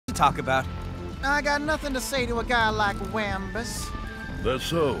talk about? I got nothing to say to a guy like Wambus. That's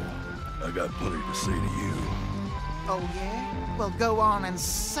so. I got plenty to say to you. Oh, yeah? Well, go on and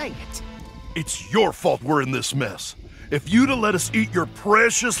say it. It's your fault we're in this mess. If you'd have let us eat your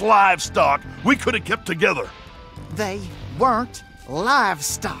precious livestock, we could have kept together. They weren't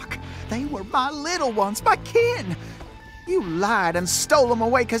livestock. They were my little ones, my kin. You lied and stole them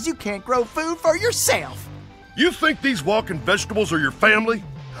away because you can't grow food for yourself. You think these walking vegetables are your family?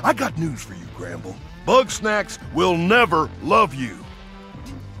 I got news for you, Gramble. Bugsnax will never love you.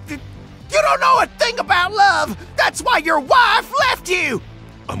 You don't know a thing about love. That's why your wife left you.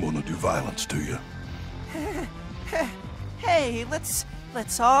 I'm gonna do violence to you. Hey, let's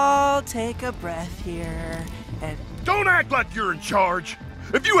all take a breath here and... Don't act like you're in charge.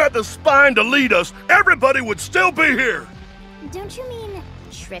 If you had the spine to lead us, everybody would still be here. Don't you mean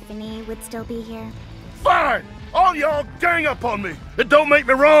Triffany would still be here? Fine! All y'all gang up on me. It don't make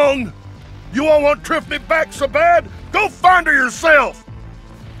me wrong. You all want Triffany back so bad? Go find her yourself.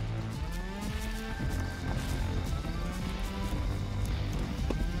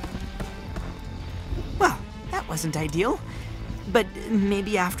 Well, that wasn't ideal. But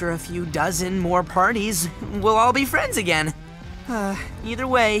maybe after a few dozen more parties, we'll all be friends again. Either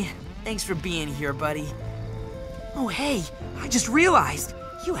way, thanks for being here, buddy. Oh, hey, I just realized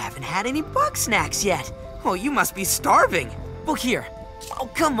you haven't had any Bugsnax yet. Oh, you must be starving. Well, here. Oh,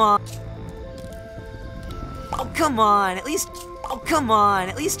 come on. Oh, come on. At least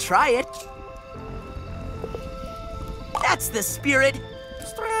try it. That's the spirit.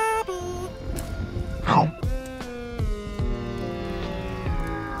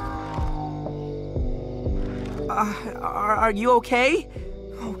 Are you okay?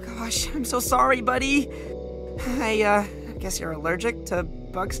 Oh gosh, I'm so sorry, buddy. I guess you're allergic to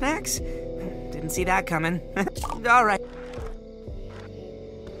Bugsnax? Didn't see that coming. All right.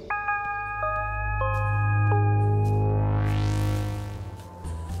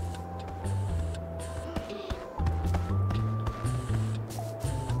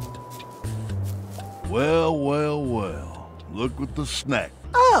 Well, well, well. Look with the snack.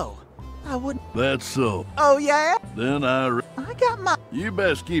 Oh, I wouldn't. That's so. Oh, yeah? Then I got my... You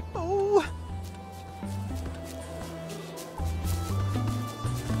best keep... Oh.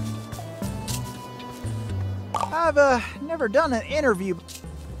 I've, never done an interview.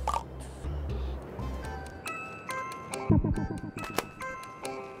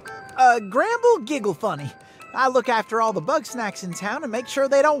 Gramble Giggle Funny. I look after all the Bugsnax in town and make sure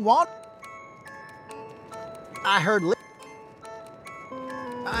they don't want... I heard...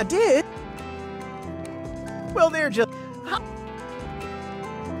 I did? Well, they're just...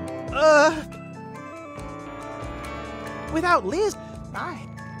 Without Liz, I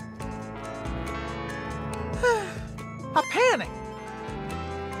panicked.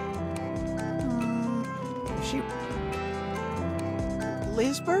 She...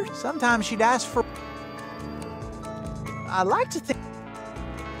 Lizbert? Sometimes she'd ask for... I like to think...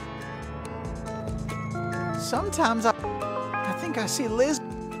 Sometimes I think I see Liz...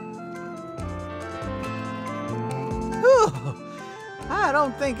 I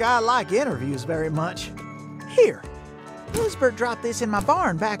don't think I like interviews very much. Here, Lizbert dropped this in my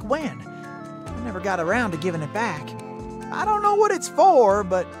barn back when. I never got around to giving it back. I don't know what it's for,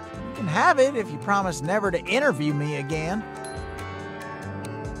 but you can have it if you promise never to interview me again.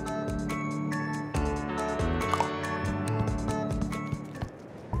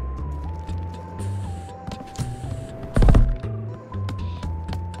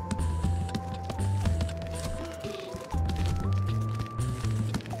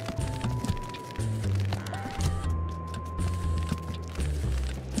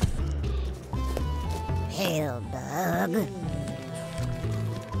 Hell, bug.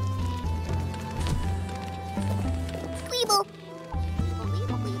 Weeble.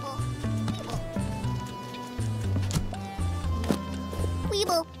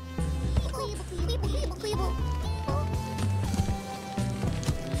 Weeble. Weeble.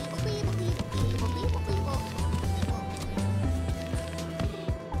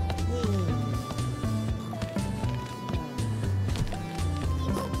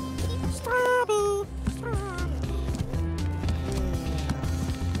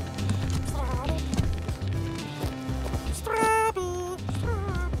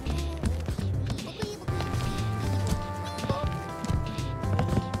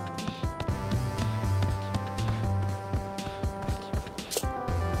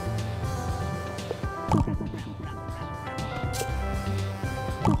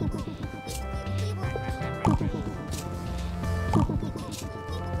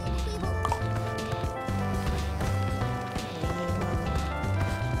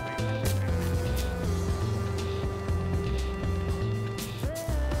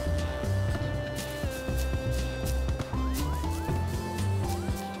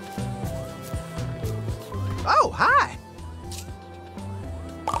 Oh, hi.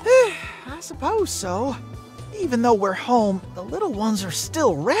 I suppose so. Even though we're home, the little ones are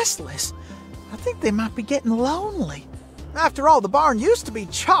still restless. I think they might be getting lonely. After all, the barn used to be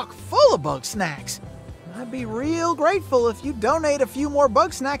chock full of Bugsnax. I'd be real grateful if you donate a few more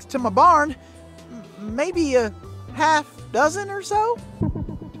Bugsnax to my barn. Maybe a half dozen or so?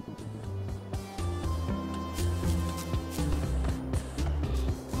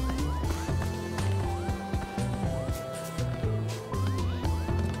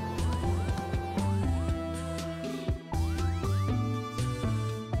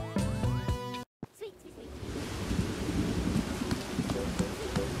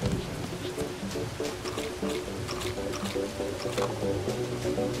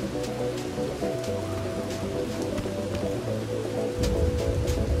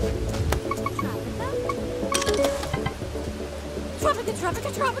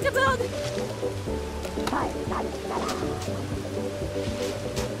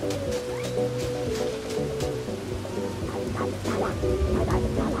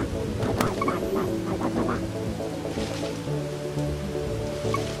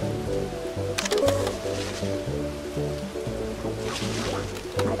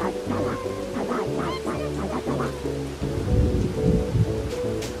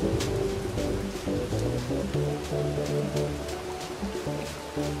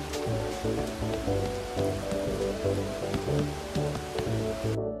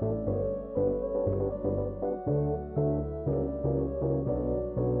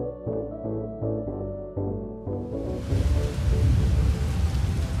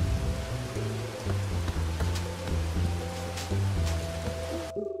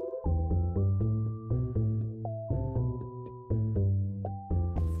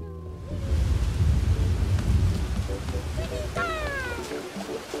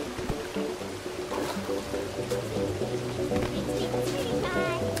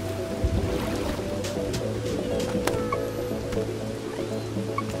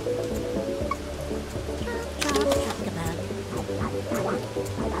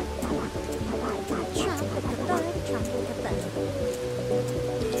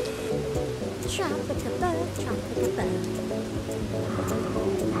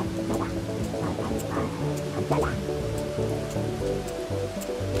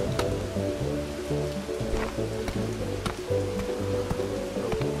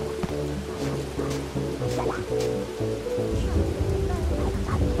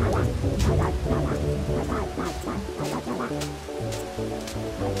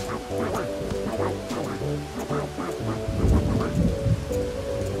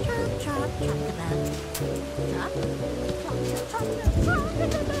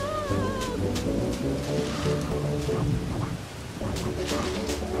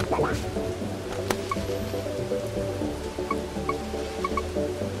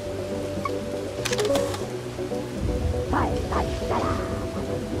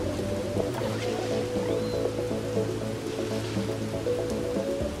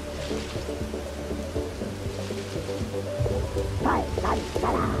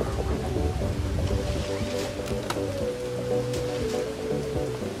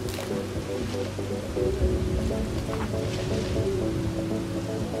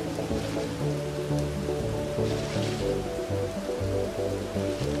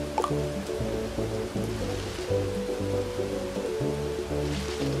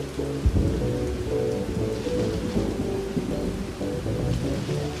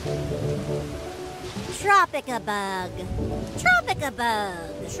 Tropica bug! Tropica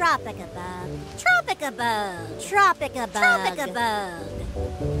bug. Tropica bug. Tropica bug. Tropica bug. Tropica bug. Tropica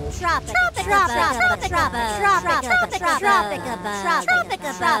bug. Tropica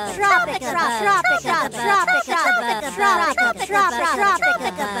bug. Tropica bug. Tropica bug. Tropica bug.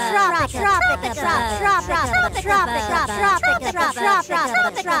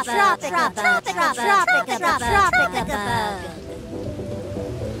 Tropica bug.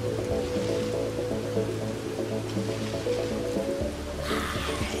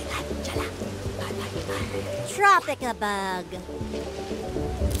 Tropica bug.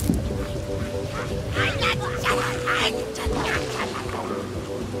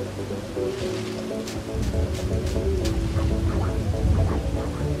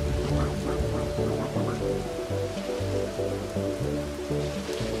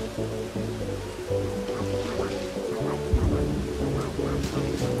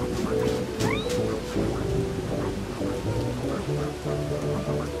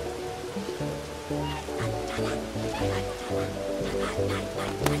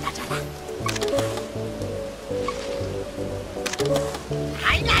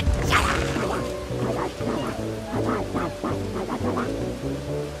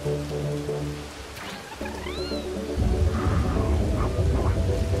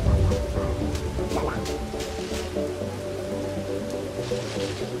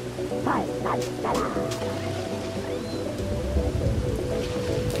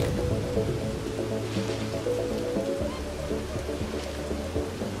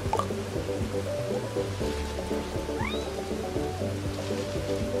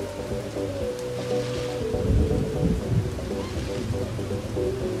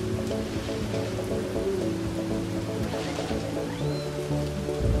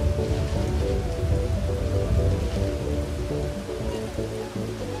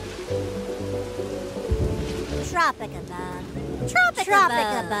 Tropica bug.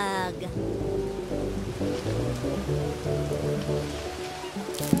 Tropica bug.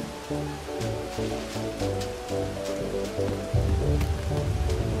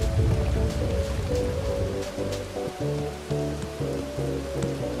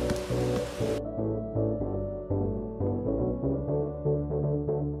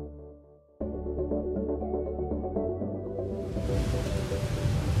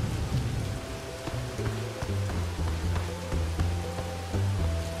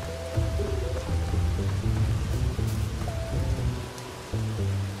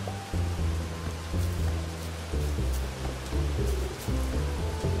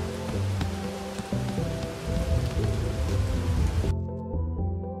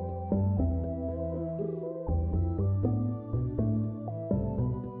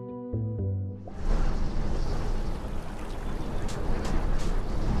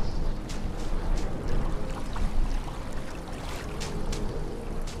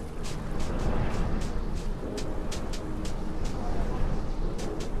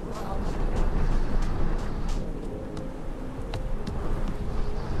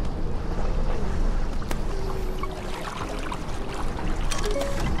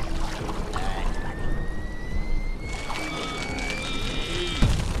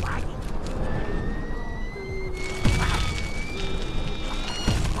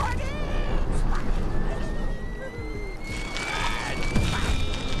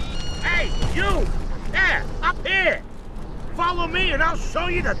 You! There, up here! Follow me and I'll show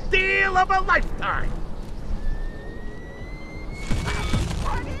you the deal of a lifetime!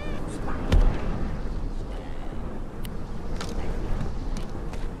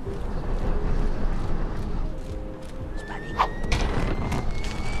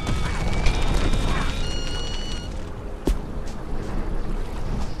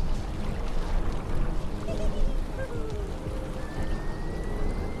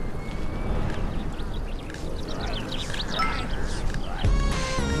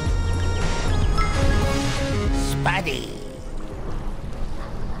 Buddy.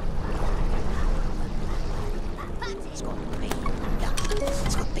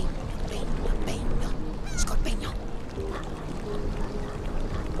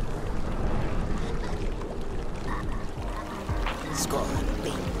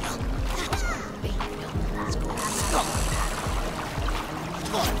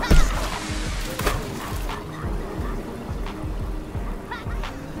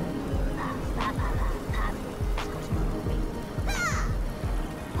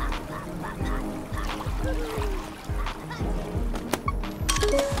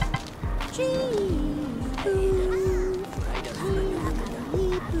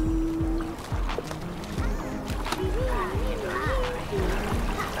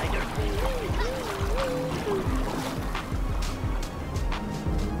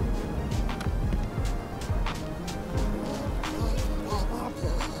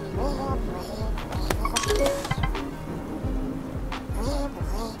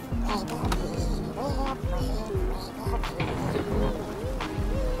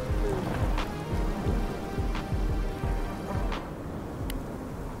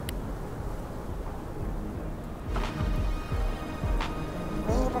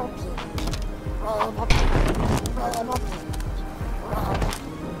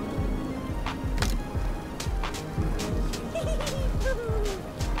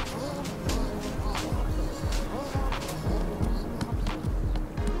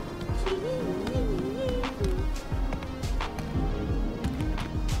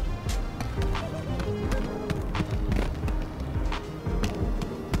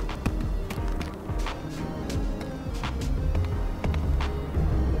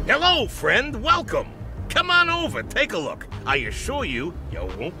 Hello, friend. Welcome. Come on over. Take a look. I assure you, you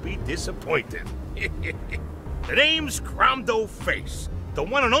won't be disappointed. The name's Cromdo Face, the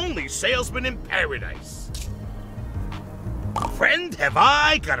one and only salesman in paradise. Friend, have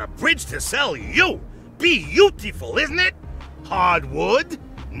I got a bridge to sell you? Beautiful, isn't it? Hardwood?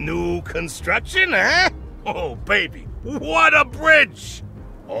 New construction, huh? Oh, baby, what a bridge!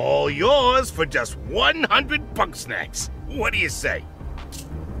 All yours for just 100 Bugsnax. What do you say?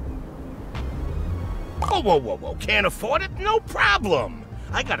 Whoa, whoa, whoa, whoa. Can't afford it? No problem.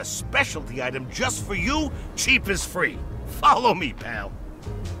 I got a specialty item just for you, cheap as free. Follow me, pal.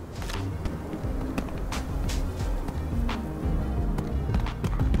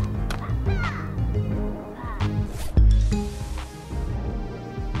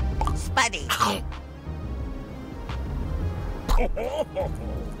 Spuddy.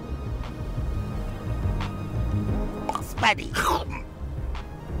 Spuddy.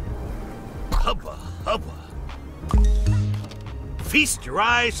 Hubba, hubba. Feast your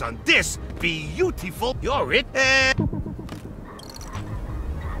eyes on this beautiful. You're it.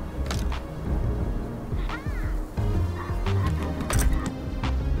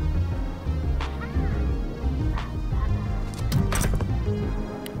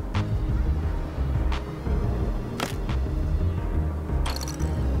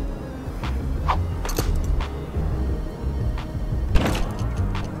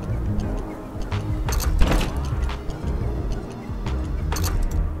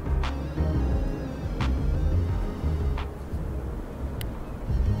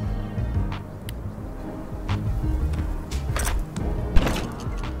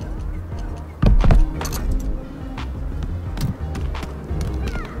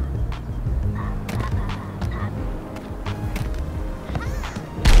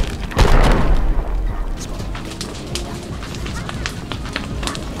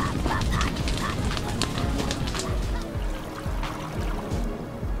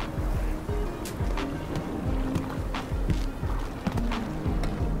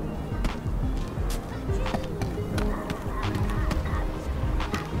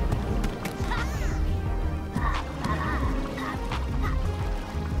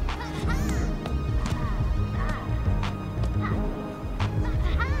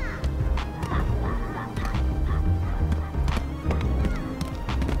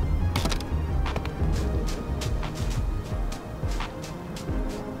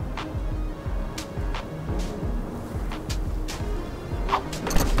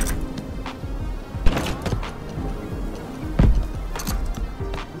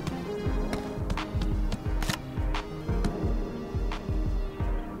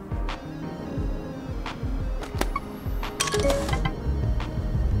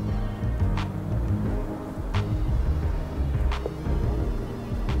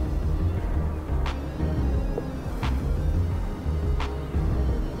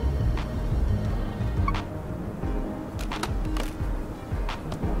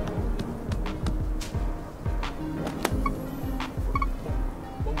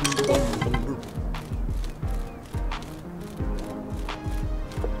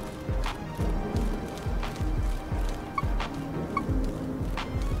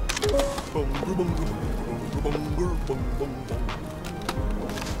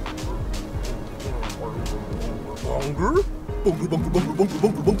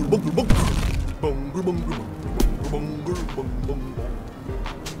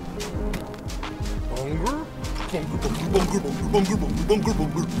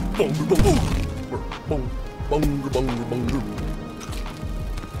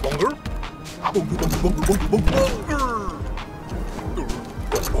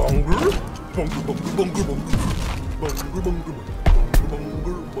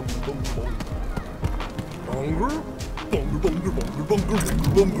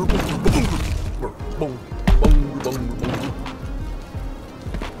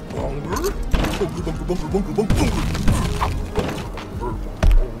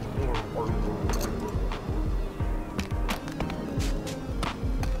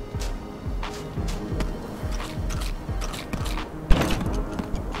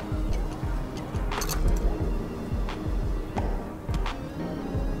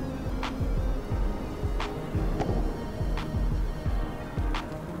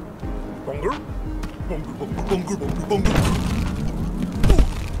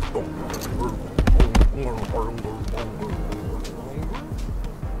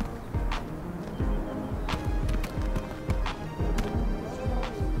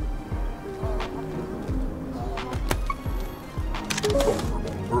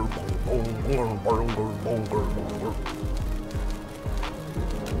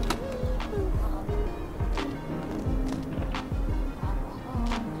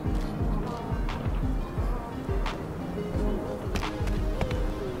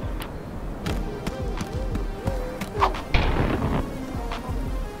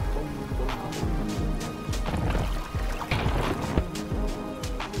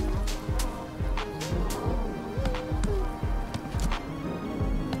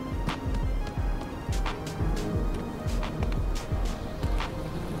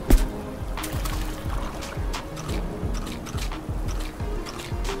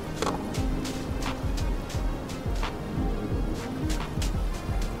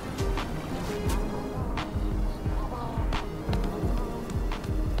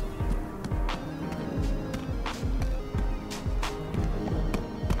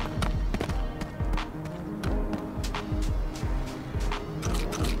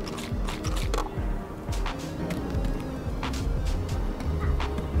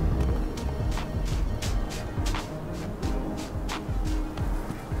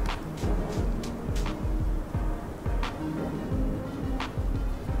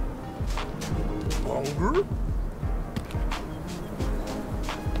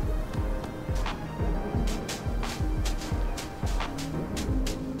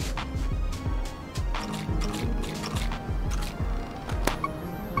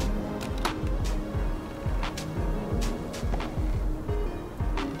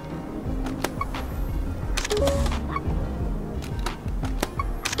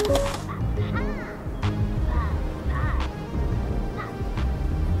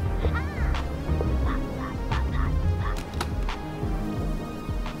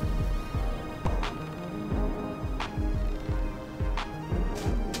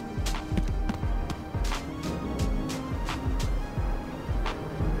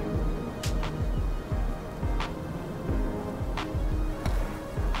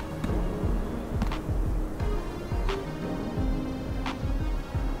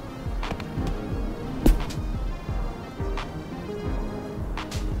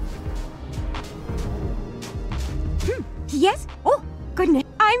 Yes? Oh, goodness.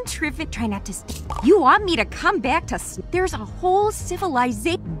 I'm Triffin. Try not to. You want me to come back to. There's a whole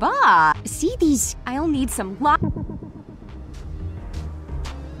civilization. Bah. See these? I'll need some luck.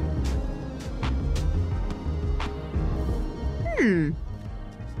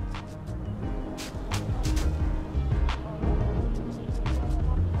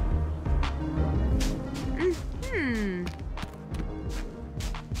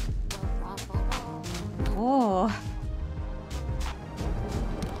 Oh.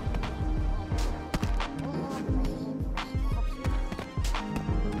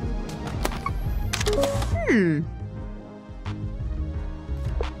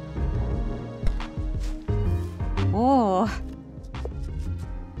 Oh.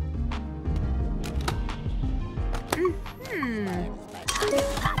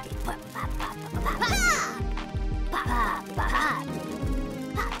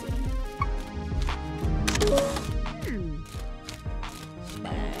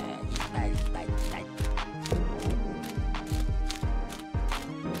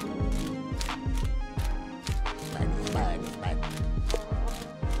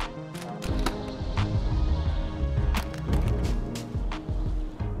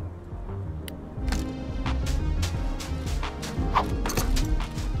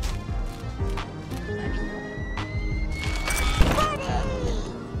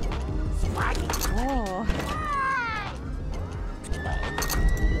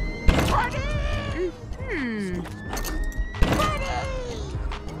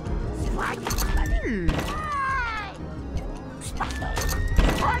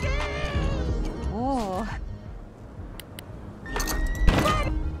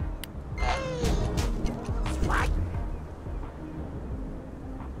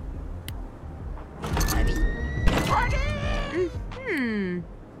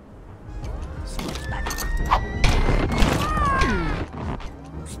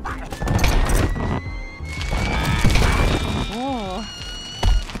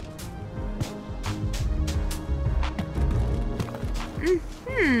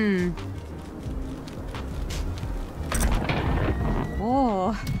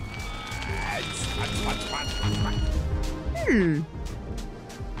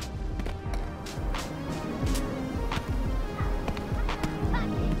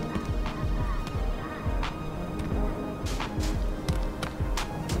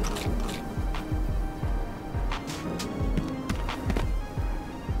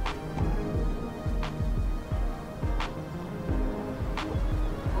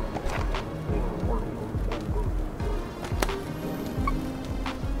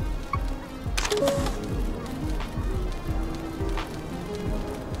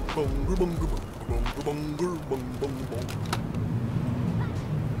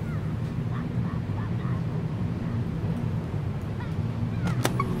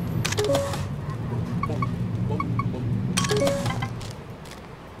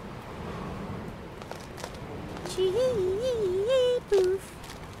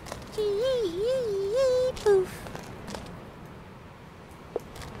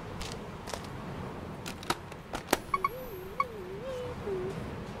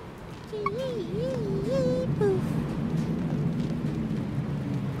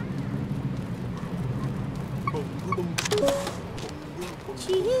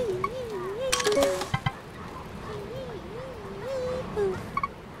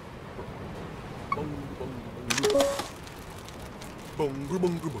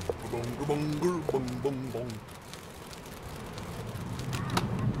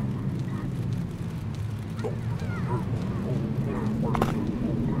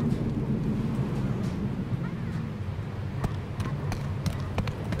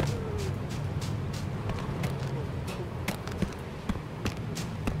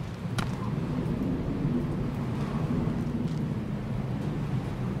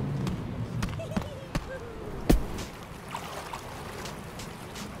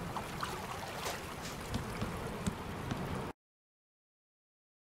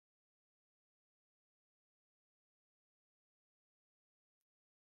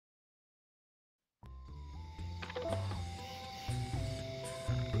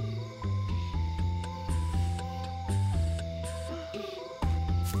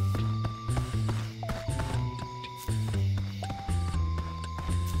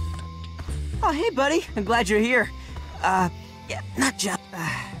 Oh, hey, buddy. I'm glad you're here. Yeah, not just...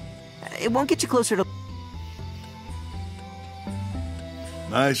 it won't get you closer to...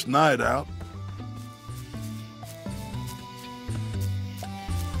 Nice night out.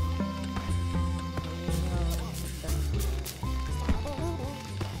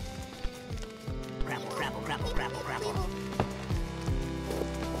 Grapple, grapple, grapple, grapple, grapple.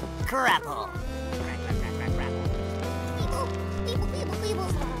 Grapple.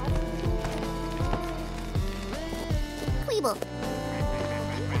 Queeble.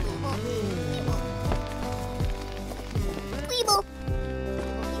 Queeble.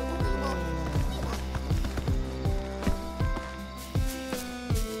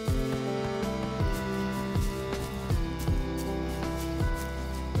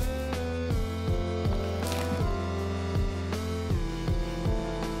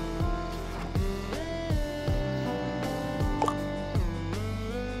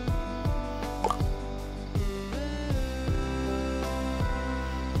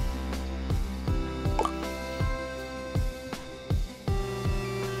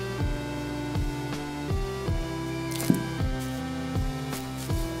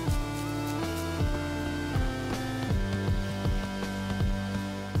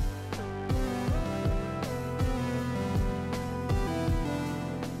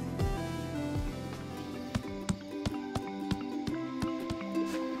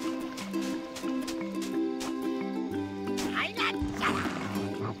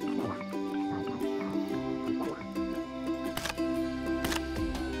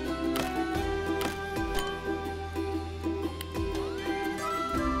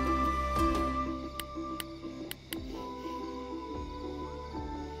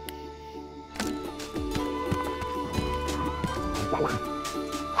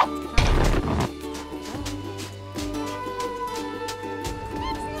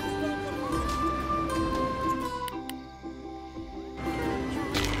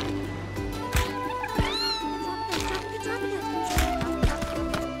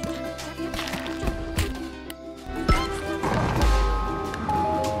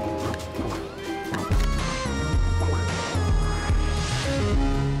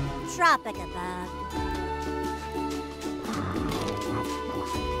 Tropica bug.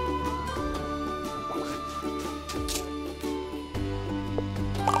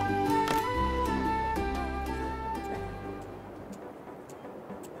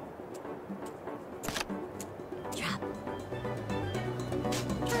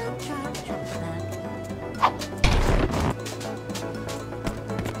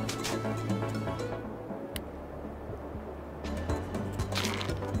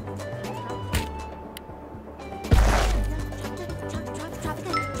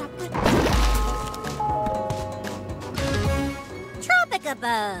 Tropica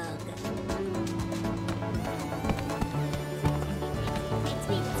bug.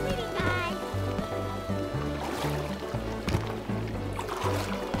 Sweetie pie.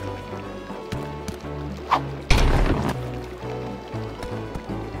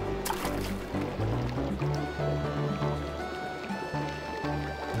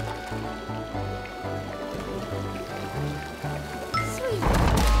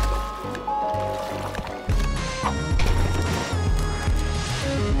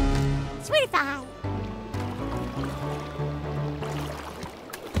 Sweetie pie.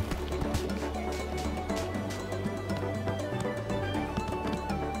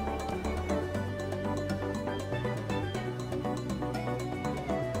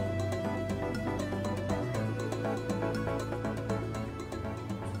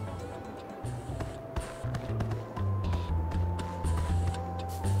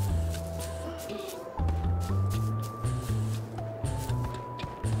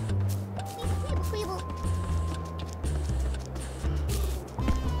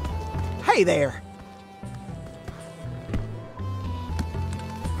 Hey there.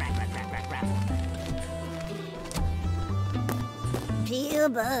 Peel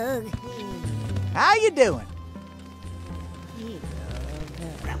bug. How you doing?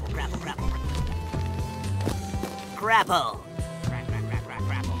 Grapple, grapple, grapple. Grapple.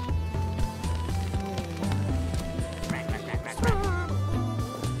 Grapple.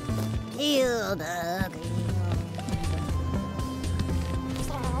 Peel bug.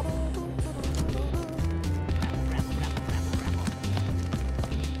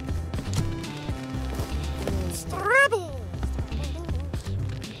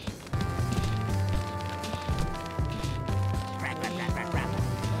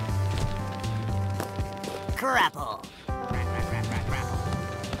 Grapple.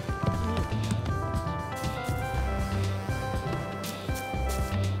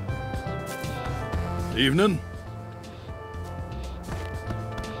 Evening.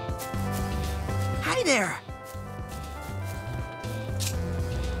 Hi there.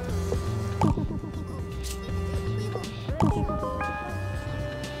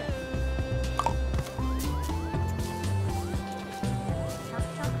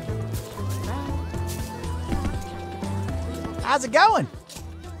 How's it going?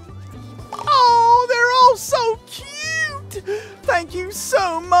 Oh, they're all so cute! Thank you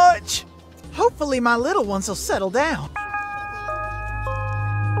so much! Hopefully my little ones will settle down.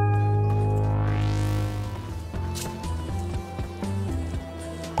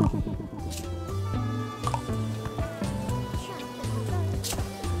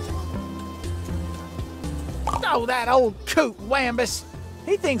 Oh, that old coot Wambus!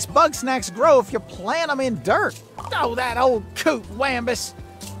 He thinks Bugsnax grow if you plant them in dirt. Oh, that old coot Wambus!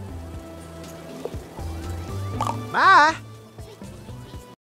 Bye!